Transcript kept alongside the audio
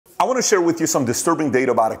I want to share with you some disturbing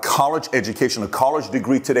data about a college education, a college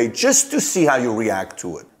degree today, just to see how you react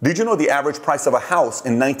to it. Did you know the average price of a house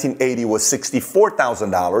in 1980 was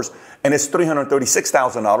 $64,000 and it's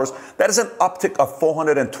 $336,000? That is an uptick of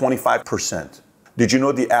 425%. Did you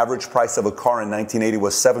know the average price of a car in 1980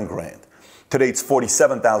 was $7,000? Today it's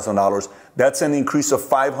 $47,000. That's an increase of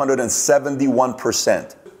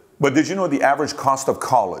 571%. But did you know the average cost of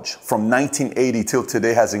college from 1980 till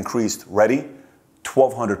today has increased, ready?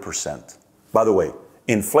 1,200%. By the way,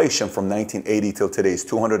 inflation from 1980 till today is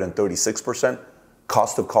 236%.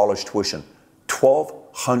 Cost of college tuition,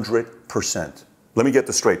 1,200%. Let me get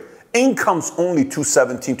this straight. Income's only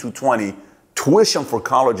 $217, $220. Tuition for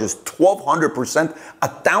college is 1,200%,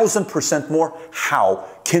 1,000% more. How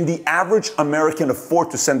can the average American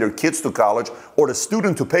afford to send their kids to college or the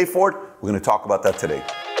student to pay for it? We're going to talk about that today.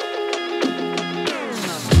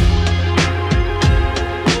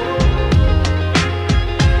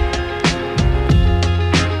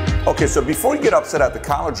 Okay, so before you get upset at the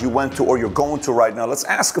college you went to or you're going to right now, let's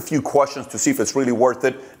ask a few questions to see if it's really worth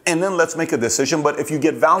it, and then let's make a decision. But if you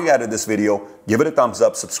get value out of this video, give it a thumbs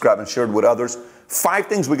up, subscribe, and share it with others. 5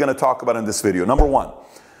 things we're going to talk about in this video. Number 1,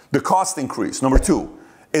 the cost increase. Number 2,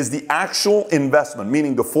 is the actual investment,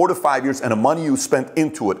 meaning the 4 to 5 years and the money you spent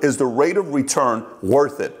into it, is the rate of return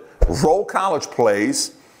worth it? Role college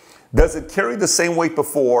plays. Does it carry the same weight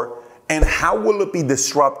before? And how will it be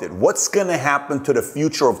disrupted? What's going to happen to the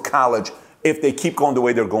future of college if they keep going the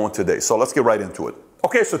way they're going today? So let's get right into it.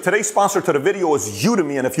 Okay, so today's sponsor to the video is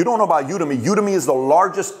Udemy. And if you don't know about Udemy, Udemy is the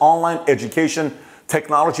largest online education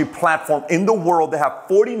technology platform in the world. They have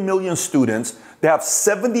 40 million students. They have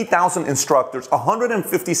 70,000 instructors,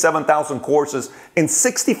 157,000 courses in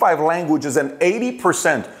 65 languages, and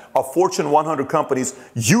 80% of Fortune 100 companies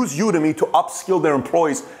use Udemy to upskill their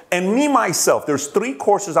employees. And me, myself, there's 3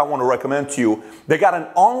 courses I want to recommend to you. They got an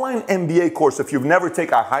online MBA course. If you've never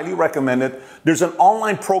taken, I highly recommend it. There's an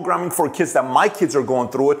online programming for kids that my kids are going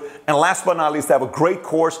through it. And last but not least, they have a great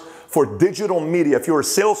course for digital media. If you're a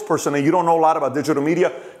salesperson and you don't know a lot about digital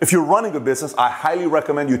media, if you're running a business, I highly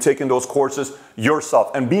recommend you taking those courses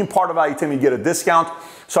yourself. And being part of Valuetainment, you get a discount.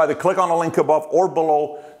 So either click on the link above or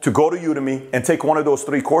below to go to Udemy and take one of those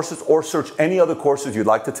 3 courses, or search any other courses you'd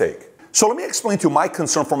like to take. So let me explain to you my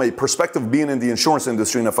concern from a perspective of being in the insurance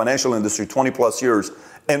industry and the financial industry 20 plus years.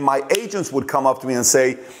 And my agents would come up to me and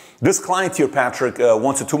say, this client here, Patrick,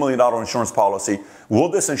 wants a $2 million insurance policy. Will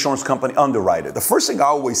this insurance company underwrite it? The first thing I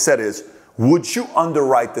always said is, would you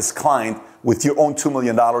underwrite this client with your own $2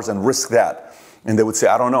 million and risk that? And they would say,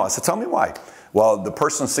 I don't know. I said, tell me why. Well, the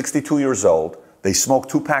person's 62 years old. They smoke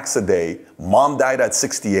 2 packs a day. Mom died at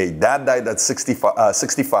 68. Dad died at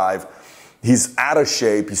 65. He's out of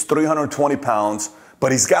shape. He's 320 pounds,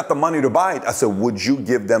 but he's got the money to buy it. I said, would you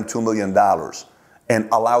give them $2 million and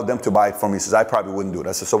allow them to buy it from me? He says, I probably wouldn't do it.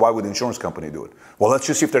 I said, so why would the insurance company do it? Well, let's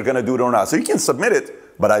just see if they're going to do it or not. So you can submit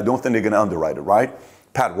it, but I don't think they're going to underwrite it, right?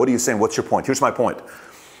 Pat, what are you saying? What's your point? Here's my point.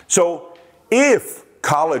 So if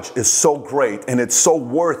college is so great and it's so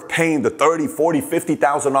worth paying the $30,000, $40,000,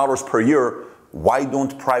 $50,000 per year, why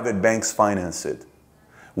don't private banks finance it?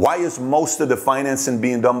 Why is most of the financing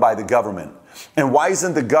being done by the government? And why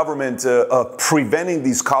isn't the government preventing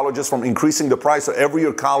these colleges from increasing the price? So every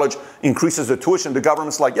year college increases the tuition. The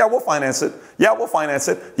government's like, yeah, we'll finance it. Yeah, we'll finance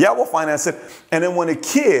it. Yeah, we'll finance it. And then when a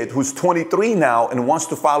kid who's 23 now and wants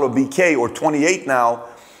to file a BK, or 28 now,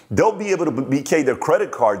 they'll be able to BK their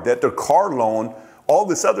credit card debt, their car loan, all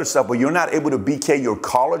this other stuff, but you're not able to BK your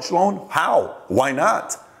college loan? How? Why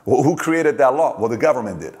not? Well, who created that law? Well, the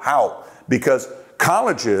government did. How? Because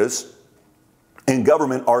colleges and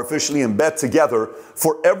government are officially in bed together.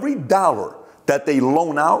 For every dollar that they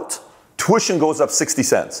loan out, tuition goes up 60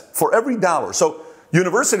 cents. For every dollar. So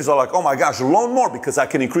universities are like, oh my gosh, loan more because I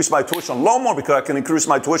can increase my tuition. Loan more because I can increase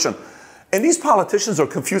my tuition. And these politicians are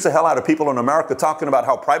confused the hell out of people in America, talking about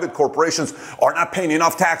how private corporations are not paying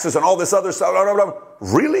enough taxes and all this other stuff. Blah, blah, blah.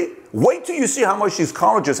 Really? Wait till you see how much these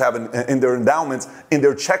colleges have in their endowments, in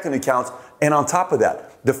their checking accounts. And on top of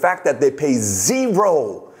that, the fact that they pay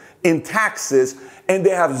 0 in taxes and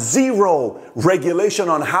they have 0 regulation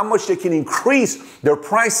on how much they can increase their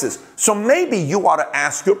prices. So maybe you ought to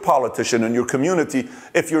ask your politician in your community,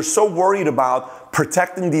 if you're so worried about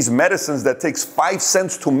protecting these medicines that takes 5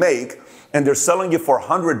 cents to make and they're selling it for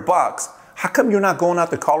 $100, how come you're not going out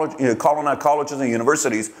to college, calling out colleges and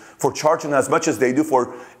universities for charging as much as they do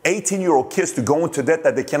for 18-year-old kids to go into debt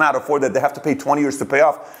that they cannot afford, that they have to pay 20 years to pay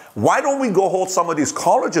off? Why don't we go hold some of these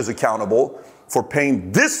colleges accountable for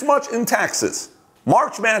paying this much in taxes?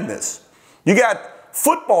 March Madness. You got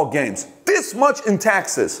football games, this much in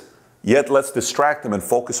taxes. Yet let's distract them and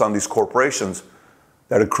focus on these corporations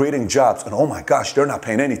that are creating jobs, and oh my gosh, they're not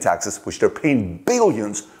paying any taxes, which they're paying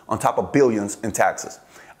billions on top of billions in taxes?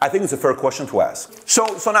 I think it's a fair question to ask. So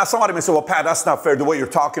now somebody may say, well, Pat, that's not fair. The way you're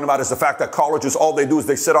talking about is the fact that colleges, all they do is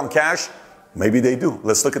they sit on cash. Maybe they do.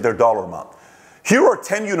 Let's look at their dollar amount. Here are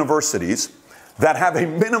 10 universities that have a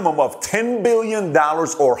minimum of $10 billion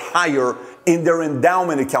or higher in their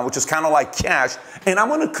endowment account, which is kind of like cash. And I'm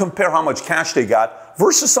going to compare how much cash they got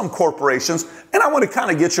versus some corporations. And I want to kind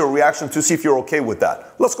of get your reaction to see if you're okay with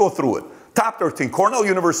that. Let's go through it. Top 13, Cornell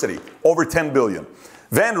University, over $10 billion.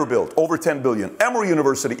 Vanderbilt, over $10 billion. Emory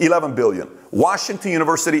University, $11 billion. Washington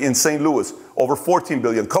University in St. Louis, over $14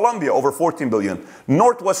 billion. Columbia, over $14 billion.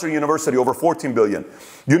 Northwestern University, over $14 billion.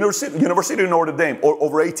 University of Notre Dame,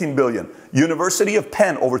 over $18 billion. University of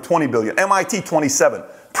Penn, over $20 billion. MIT, 27.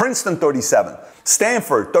 Princeton, 37.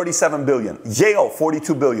 Stanford, 37 billion. Yale,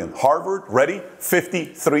 42 billion. Harvard, ready?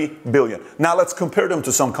 53 billion. Now let's compare them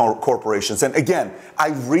to some corporations. And again, I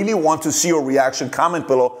really want to see your reaction. Comment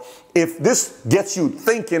below. If this gets you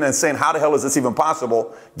thinking and saying, how the hell is this even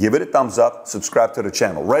possible? Give it a thumbs up, subscribe to the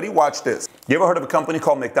channel. Ready? Watch this. You ever heard of a company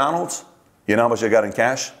called McDonald's? You know how much they got in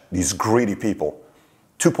cash? These greedy people.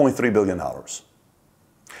 $2.3 billion.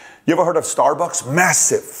 You ever heard of Starbucks?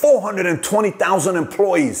 Massive, 420,000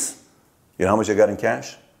 employees. You know how much they got in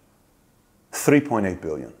cash? $3.8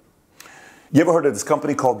 billion. You ever heard of this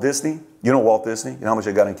company called Disney? You know Walt Disney? You know how much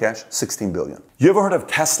they got in cash? $16 billion. You ever heard of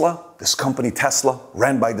Tesla? This company Tesla,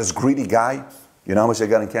 ran by this greedy guy. You know how much they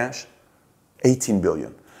got in cash? $18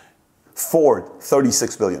 billion. Ford,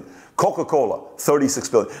 $36 billion. Coca-Cola,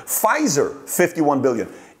 $36 billion. Pfizer, $51 billion.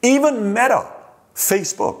 Even Meta,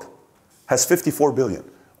 Facebook, has $54 billion.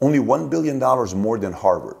 Only $1 billion more than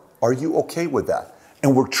Harvard. Are you okay with that?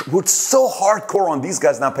 And we're so hardcore on these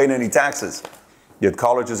guys not paying any taxes. Yet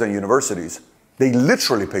colleges and universities, they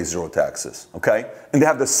literally pay zero taxes, okay? And they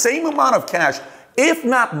have the same amount of cash, if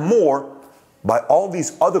not more, by all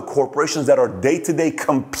these other corporations that are day-to-day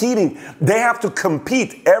competing. They have to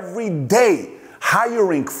compete every day,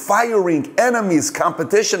 hiring, firing, enemies,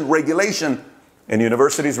 competition, regulation. And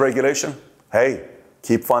universities regulation, hey,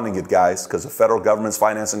 keep funding it, guys, because the federal government's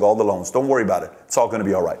financing all the loans. Don't worry about it. It's all going to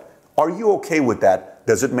be all right. Are you okay with that?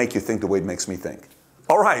 Does it make you think the way it makes me think?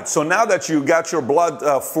 All right, so now that you got your blood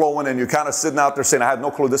flowing and you're kind of sitting out there saying, I had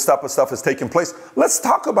no clue this type of stuff is taking place, let's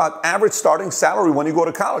talk about average starting salary when you go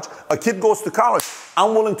to college. A kid goes to college.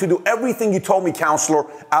 I'm willing to do everything you told me, counselor.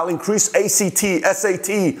 I'll increase ACT,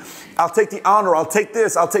 SAT. I'll take the honor. I'll take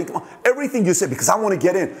this. I'll take everything you said because I want to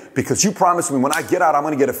get in. Because you promised me when I get out, I'm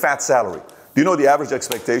going to get a fat salary. Do you know the average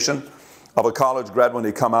expectation of a college grad when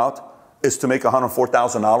they come out is to make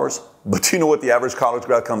 $104,000? But do you know what the average college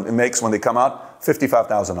grad makes when they come out?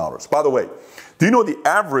 $55,000. By the way, do you know the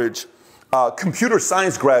average computer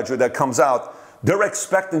science graduate that comes out, they're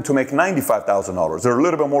expecting to make $95,000. They're a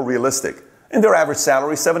little bit more realistic. And their average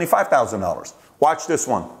salary is $75,000. Watch this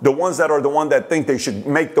one. The ones that are the one that think they should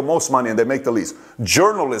make the most money and they make the least.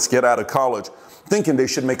 Journalists get out of college thinking they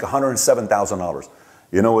should make $107,000.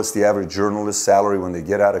 You know what's the average journalist salary when they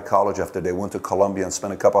get out of college after they went to Columbia and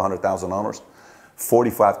spent a couple $100,000?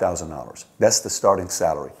 $45,000. That's the starting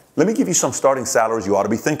salary. Let me give you some starting salaries you ought to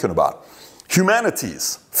be thinking about.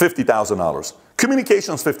 Humanities, $50,000.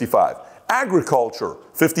 Communications, $55,000. Agriculture,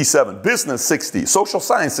 $57,000. Business, $60,000. Social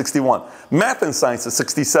science, $61,000. Math and sciences,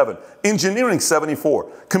 $67,000. Engineering,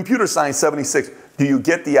 $74,000. Computer science, $76,000. Do you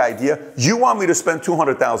get the idea? You want me to spend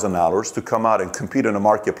 $200,000 to come out and compete in a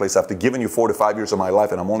marketplace after giving you 4 to 5 years of my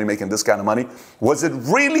life and I'm only making this kind of money? Was it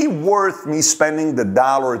really worth me spending the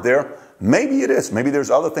dollar there? Maybe it is. Maybe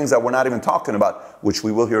there's other things that we're not even talking about, which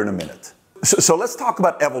we will hear in a minute. So let's talk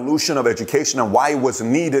about evolution of education and why it was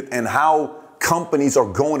needed and how companies are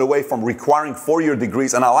going away from requiring 4-year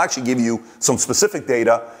degrees. And I'll actually give you some specific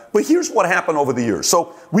data. But here's what happened over the years.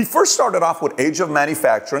 So we first started off with age of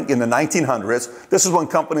manufacturing in the 1900s. This is when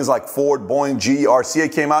companies like Ford, Boeing, GE,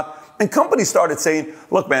 RCA came out. And companies started saying,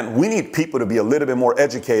 look, man, we need people to be a little bit more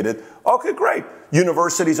educated. Okay, great.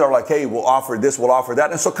 Universities are like, hey, we'll offer this, we'll offer that.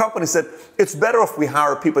 And so companies said, it's better if we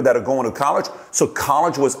hire people that are going to college. So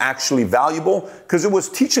college was actually valuable because it was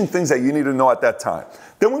teaching things that you need to know at that time.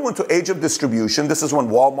 Then we went to age of distribution. This is when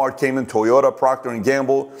Walmart came in, Toyota, Procter &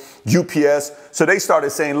 Gamble, UPS. So they started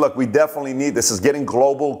saying, look, we definitely need, this is getting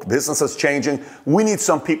global, business is changing. We need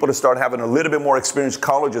some people to start having a little bit more experience.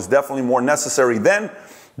 College is definitely more necessary. Then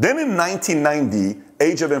in 1990,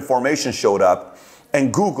 age of information showed up,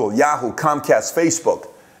 and Google, Yahoo, Comcast, Facebook.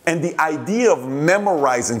 And the idea of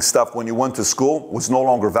memorizing stuff when you went to school was no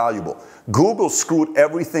longer valuable. Google screwed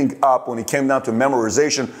everything up when it came down to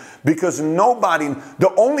memorization because nobody,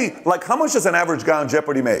 how much does an average guy on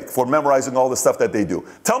Jeopardy make for memorizing all the stuff that they do?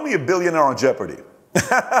 Tell me a billionaire on Jeopardy.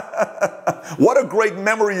 What a great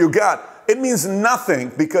memory you got. It means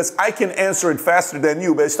nothing because I can answer it faster than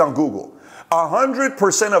you based on Google.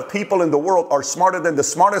 100% of people in the world are smarter than the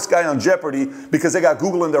smartest guy on Jeopardy because they got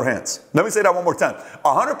Google in their hands. Let me say that one more time.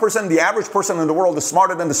 100% of the average person in the world is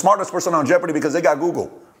smarter than the smartest person on Jeopardy because they got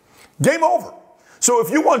Google. Game over. So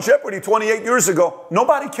if you won Jeopardy 28 years ago,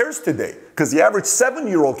 nobody cares today because the average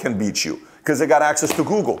 7-year-old can beat you because they got access to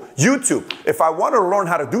Google. YouTube, if I want to learn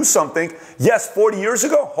how to do something, yes, 40 years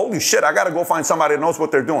ago, holy shit, I got to go find somebody that knows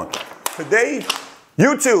what they're doing. Today,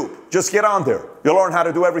 YouTube, just get on there. You'll learn how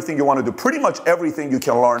to do everything you want to do. Pretty much everything you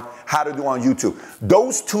can learn how to do on YouTube.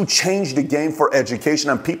 Those two changed the game for education,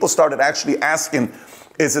 and people started actually asking,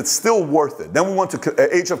 is it still worth it? Then we went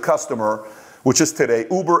to age of customer, which is today,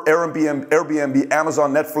 Uber, Airbnb,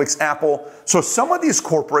 Amazon, Netflix, Apple. So some of these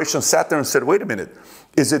corporations sat there and said, wait a minute,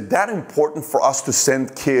 is it that important for us to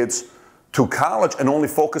send kids to college and only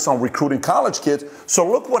focus on recruiting college kids? So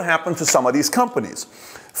look what happened to some of these companies.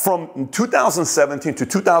 From 2017 to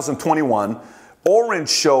 2021, orange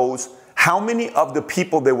shows how many of the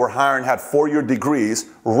people they were hiring had 4-year degrees.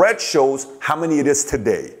 Red shows how many it is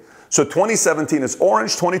today. So 2017 is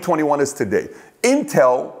orange, 2021 is today.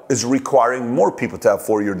 Intel is requiring more people to have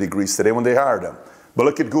 4-year degrees today when they hire them. But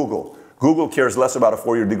look at Google. Google cares less about a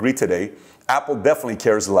 4-year degree today. Apple definitely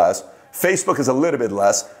cares less. Facebook is a little bit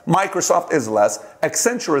less, Microsoft is less,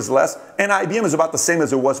 Accenture is less, and IBM is about the same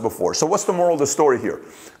as it was before. So what's the moral of the story here?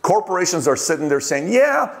 Corporations are sitting there saying,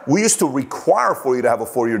 yeah, we used to require for you to have a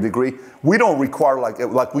 4-year degree. We don't require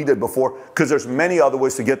like we did before because there's many other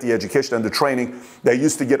ways to get the education and the training that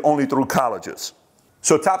used to get only through colleges.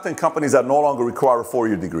 So top 10 companies that no longer require a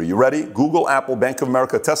 4-year degree. You ready? Google, Apple, Bank of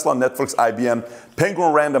America, Tesla, Netflix, IBM,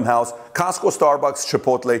 Penguin Random House, Costco, Starbucks,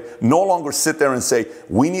 Chipotle no longer sit there and say,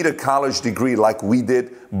 we need a college degree like we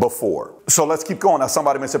did before. So let's keep going. Now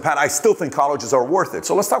somebody may say, Pat, I still think colleges are worth it.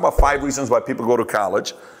 So let's talk about 5 reasons why people go to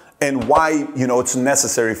college and why, it's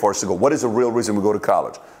necessary for us to go. What is the real reason we go to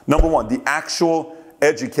college? Number one, the actual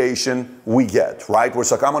education we get, right? Where it's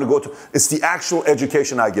like, I'm going to go to, it's the actual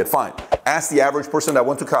education I get. Fine. Ask the average person that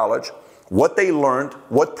went to college what they learned,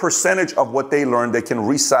 what percentage of what they learned they can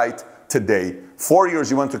recite today. 4 years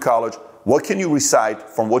you went to college. What can you recite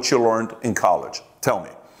from what you learned in college? Tell me.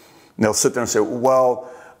 And they'll sit there and say,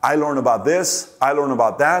 well, I learned about this. I learned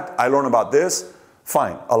about that. I learned about this.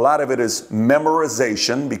 Fine. A lot of it is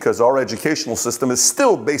memorization because our educational system is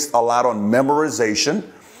still based a lot on memorization.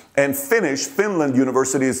 And Finland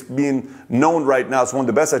University is being known right now as one of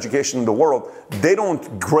the best education in the world. They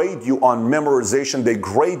don't grade you on memorization. They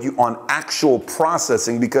grade you on actual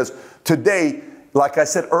processing because today, like I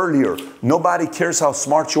said earlier, nobody cares how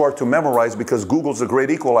smart you are to memorize because Google's a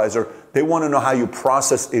great equalizer. They want to know how you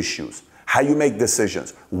process issues, how you make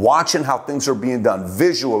decisions, watching how things are being done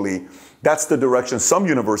visually. That's the direction some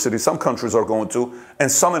universities, some countries are going to,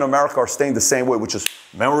 and some in America are staying the same way, which is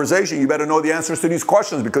memorization. You better know the answers to these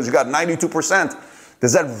questions because you got 92%.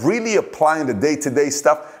 Does that really apply in the day-to-day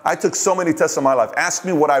stuff? I took so many tests in my life. Ask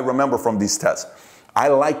me what I remember from these tests. I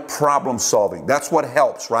like problem solving. That's what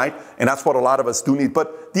helps, right? And that's what a lot of us do need.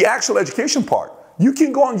 But the actual education part, you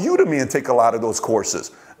can go on Udemy and take a lot of those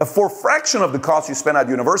courses for a fraction of the cost you spend at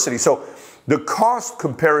university. So the cost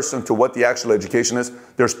comparison to what the actual education is,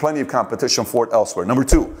 there's plenty of competition for it elsewhere. Number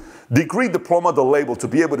two, degree, diploma, the label, to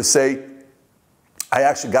be able to say, I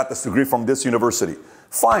actually got this degree from this university.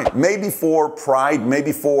 Fine, maybe for pride,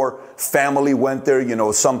 maybe for family went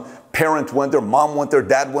there, some parent went there, mom went there,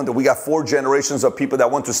 dad went there. We got 4 generations of people that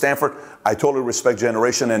went to Stanford. I totally respect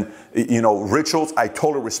generation and, rituals. I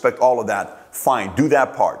totally respect all of that. Fine, do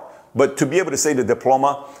that part. But to be able to say the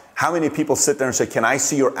diploma, how many people sit there and say, can I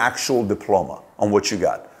see your actual diploma on what you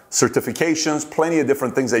got? Certifications, plenty of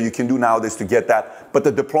different things that you can do nowadays to get that, but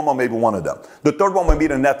the diploma may be one of them. The third one may be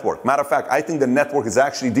the network. Matter of fact, I think the network is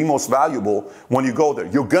actually the most valuable when you go there.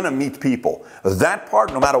 You're going to meet people. That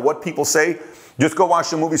part, no matter what people say, just go watch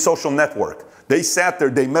the movie Social Network. They sat there,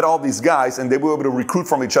 they met all these guys, and they were able to recruit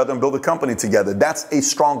from each other and build a company together. That's a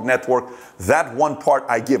strong network. That one part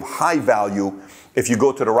I give high value if you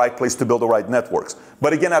go to the right place to build the right networks.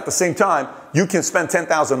 But again, at the same time, you can spend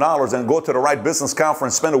 $10,000 and go to the right business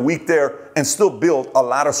conference, spend a week there, and still build a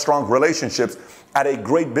lot of strong relationships at a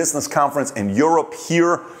great business conference in Europe,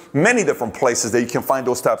 here, many different places that you can find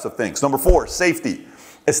those types of things. Number 4, safety.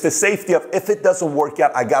 It's the safety of, if it doesn't work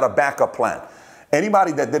out, I got a backup plan.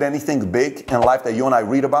 Anybody that did anything big in life that you and I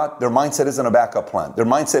read about, their mindset isn't a backup plan. Their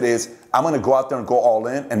mindset is, I'm going to go out there and go all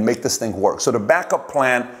in and make this thing work. So the backup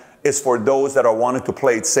plan is for those that are wanting to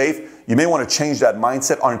play it safe. You may want to change that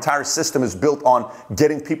mindset. Our entire system is built on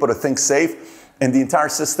getting people to think safe. And the entire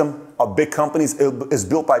system of big companies is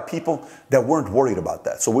built by people that weren't worried about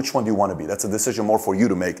that. So which one do you want to be? That's a decision more for you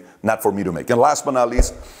to make, not for me to make. And last but not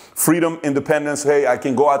least, freedom, independence. Hey, I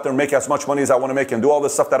can go out there and make as much money as I want to make and do all the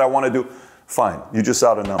stuff that I want to do. Fine. You just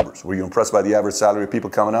saw the numbers. Were you impressed by the average salary of people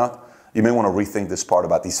coming out? You may want to rethink this part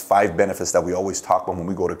about these 5 benefits that we always talk about when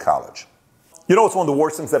we go to college. You know what's one of the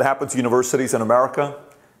worst things that happened to universities in America?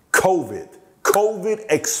 COVID. COVID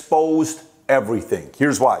exposed everything.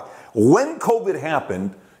 Here's why. When COVID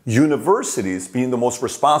happened, universities, being the most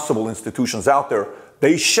responsible institutions out there,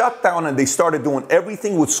 they shut down and they started doing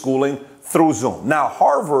everything with schooling through Zoom. Now,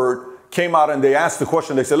 Harvard came out and they asked the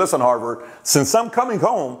question, they said, listen, Harvard, since I'm coming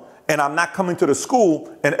home and I'm not coming to the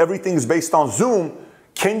school and everything is based on Zoom,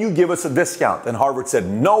 can you give us a discount? And Harvard said,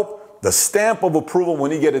 nope. The stamp of approval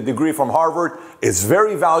when you get a degree from Harvard is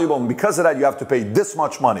very valuable. And because of that, you have to pay this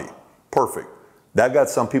much money. Perfect. That got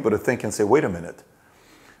some people to think and say, wait a minute.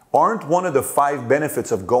 Aren't one of the 5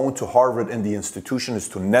 benefits of going to Harvard and the institution is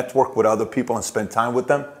to network with other people and spend time with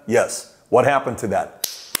them? Yes. What happened to that?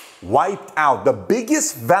 Wiped out. The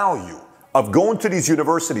biggest value of going to these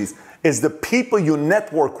universities is the people you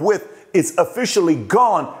network with is officially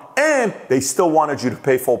gone, and they still wanted you to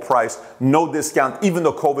pay full price, no discount, even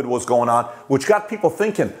though COVID was going on, which got people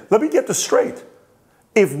thinking, let me get this straight.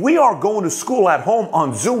 If we are going to school at home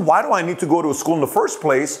on Zoom, why do I need to go to a school in the first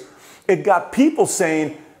place? It got people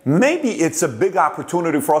saying, maybe it's a big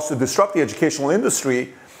opportunity for us to disrupt the educational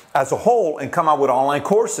industry as a whole and come out with online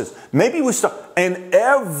courses. Maybe we start, and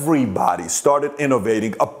everybody started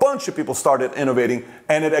innovating. A bunch of people started innovating,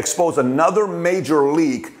 and it exposed another major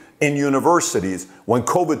leak in universities when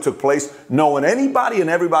COVID took place, knowing anybody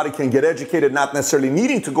and everybody can get educated, not necessarily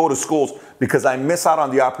needing to go to schools because I miss out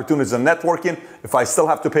on the opportunities of networking. If I still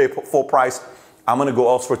have to pay full price, I'm going to go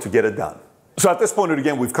elsewhere to get it done. So at this point,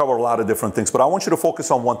 again, we've covered a lot of different things, but I want you to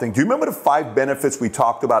focus on one thing. Do you remember the 5 benefits we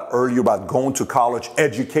talked about earlier about going to college,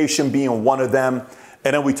 education being one of them?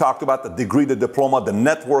 And then we talked about the degree, the diploma, the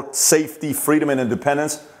network, safety, freedom, and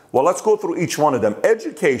independence. Well, let's go through each one of them.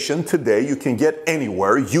 Education today, you can get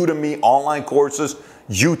anywhere. Udemy, online courses,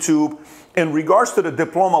 YouTube. In regards to the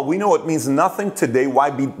diploma, we know it means nothing today. Why?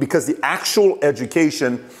 Because the actual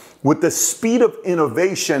education, with the speed of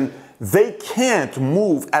innovation, they can't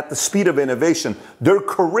move at the speed of innovation. Their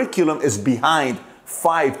curriculum is behind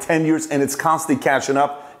 5, 10 years, and it's constantly catching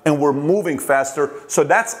up, and we're moving faster. So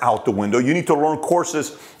that's out the window. You need to learn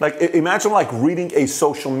courses. Like, imagine like reading a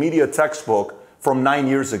social media textbook from 9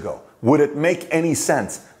 years ago. Would it make any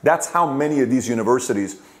sense? That's how many of these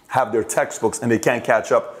universities have their textbooks and they can't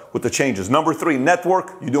catch up with the changes. Number 3,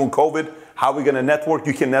 network. You're doing COVID. How are we going to network?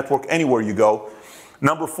 You can network anywhere you go.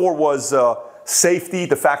 Number 4 was safety,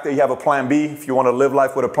 the fact that you have a plan B. If you want to live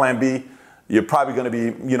life with a plan B, you're probably going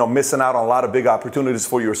to be, missing out on a lot of big opportunities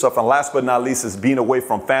for yourself. And last but not least is being away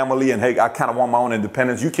from family. And hey, I kind of want my own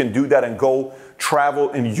independence. You can do that and go travel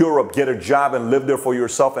in Europe, get a job and live there for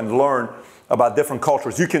yourself and learn about different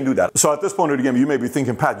cultures. You can do that. So at this point again, you may be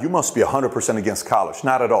thinking, Pat, you must be 100% against college.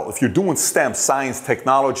 Not at all. If you're doing STEM, science,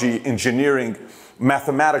 technology, engineering,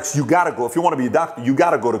 mathematics, you gotta go. If you want to be a doctor, you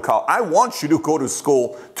gotta go to college. I want you to go to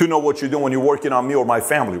school to know what you're doing when you're working on me or my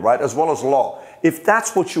family, right? As well as law. If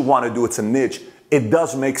that's what you want to do, it's a niche. It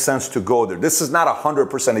does make sense to go there. This is not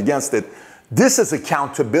 100% against it. This is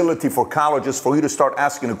accountability for colleges for you to start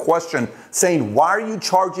asking a question saying, why are you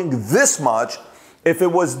charging this much? If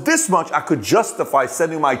it was this much, I could justify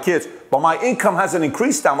sending my kids, but my income hasn't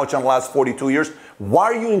increased that much in the last 42 years. Why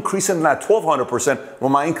are you increasing that 1,200%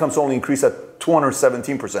 when my income's only increased at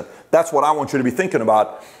 217%? That's what I want you to be thinking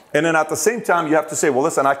about. And then at the same time, you have to say, well,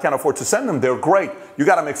 listen, I can't afford to send them. They're great. You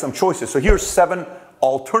got to make some choices. So here's 7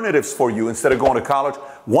 alternatives for you instead of going to college.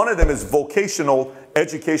 One of them is vocational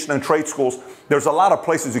education and trade schools. There's a lot of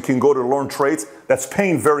places you can go to learn trades that's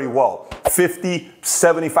paying very well. $50,000,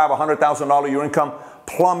 $75,000, $100,000 your income.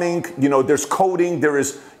 Plumbing, there's coding,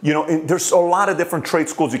 there's a lot of different trade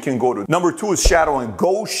schools you can go to. Number 2 is shadowing.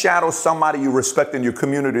 Go shadow somebody you respect in your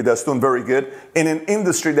community that's doing very good. In an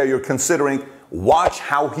industry that you're considering, watch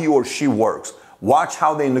how he or she works. Watch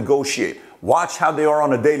how they negotiate. Watch how they are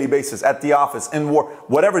on a daily basis at the office, in work,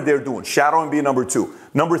 whatever they're doing. Shadowing being number 2.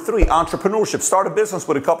 Number 3, entrepreneurship. Start a business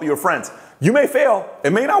with a couple of your friends. You may fail.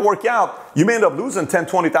 It may not work out. You may end up losing $10,000,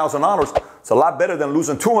 $20,000. It's a lot better than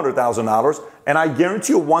losing $200,000. And I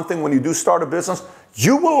guarantee you one thing, when you do start a business,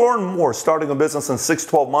 you will learn more starting a business in 6,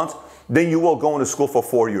 12 months than you will going to school for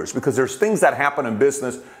 4 years. Because there's things that happen in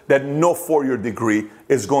business that no 4-year degree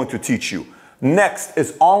is going to teach you. Next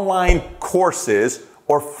is online courses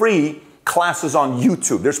or free classes on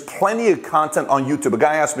YouTube. There's plenty of content on YouTube. A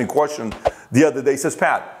guy asked me a question the other day. He says,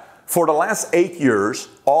 Pat, For the last 8 years,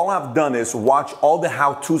 all I've done is watch all the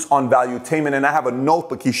how-tos on Valuetainment, and I have a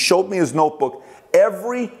notebook. He showed me his notebook.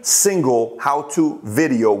 Every single how-to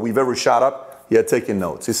video we've ever shot up, he had taken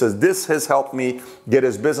notes. He says, this has helped me get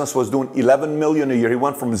his business, was doing 11 million a year. He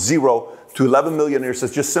went from 0 to 11 million a year. He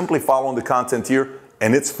says, just simply following the content here,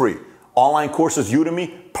 and it's free. Online courses,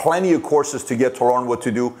 Udemy, plenty of courses to get to learn what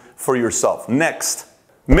to do for yourself. Next,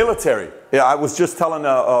 military. Yeah, I was just telling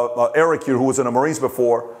Eric here, who was in the Marines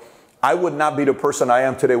before, I would not be the person I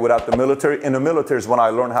am today without the military. In the military is when I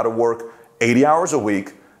learned how to work 80 hours a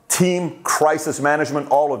week, team, crisis management,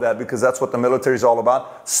 all of that, because that's what the military is all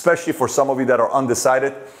about, especially for some of you that are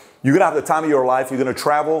undecided. You're going to have the time of your life. You're going to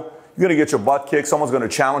travel. You're going to get your butt kicked. Someone's going to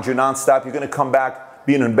challenge you nonstop. You're going to come back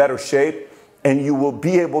being in better shape, and you will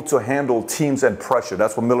be able to handle teams and pressure.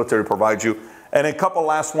 That's what military provides you. And a couple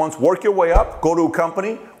last ones, work your way up, go to a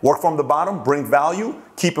company, work from the bottom, bring value,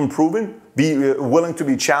 keep improving, be willing to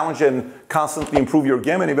be challenged and constantly improve your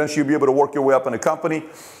game, and eventually you'll be able to work your way up in a company.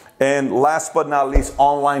 And last but not least,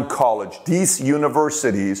 online college. These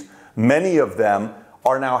universities, many of them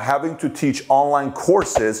are now having to teach online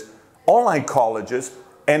courses, online colleges,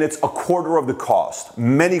 and it's a quarter of the cost.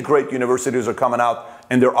 Many great universities are coming out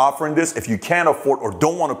and they're offering this. If you can't afford or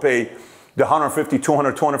don't want to pay the $150,000,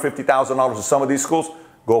 $200,000, $250,000 to some of these schools,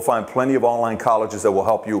 go find plenty of online colleges that will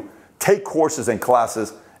help you take courses and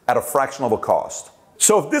classes at a fraction of a cost.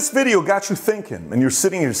 So if this video got you thinking and you're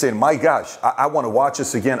sitting here saying, my gosh, I want to watch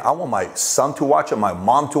this again. I want my son to watch it, my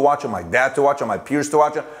mom to watch it, my dad to watch it, my peers to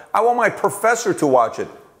watch it. I want my professor to watch it.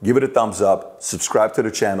 Give it a thumbs up, subscribe to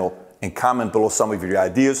the channel, and comment below some of your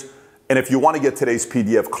ideas. And if you want to get today's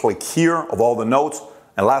PDF, click here of all the notes.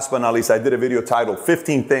 And last but not least, I did a video titled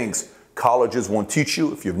 15 Things Colleges Won't Teach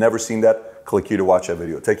You. If you've never seen that, click here to watch that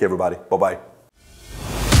video. Take care, everybody. Bye-bye.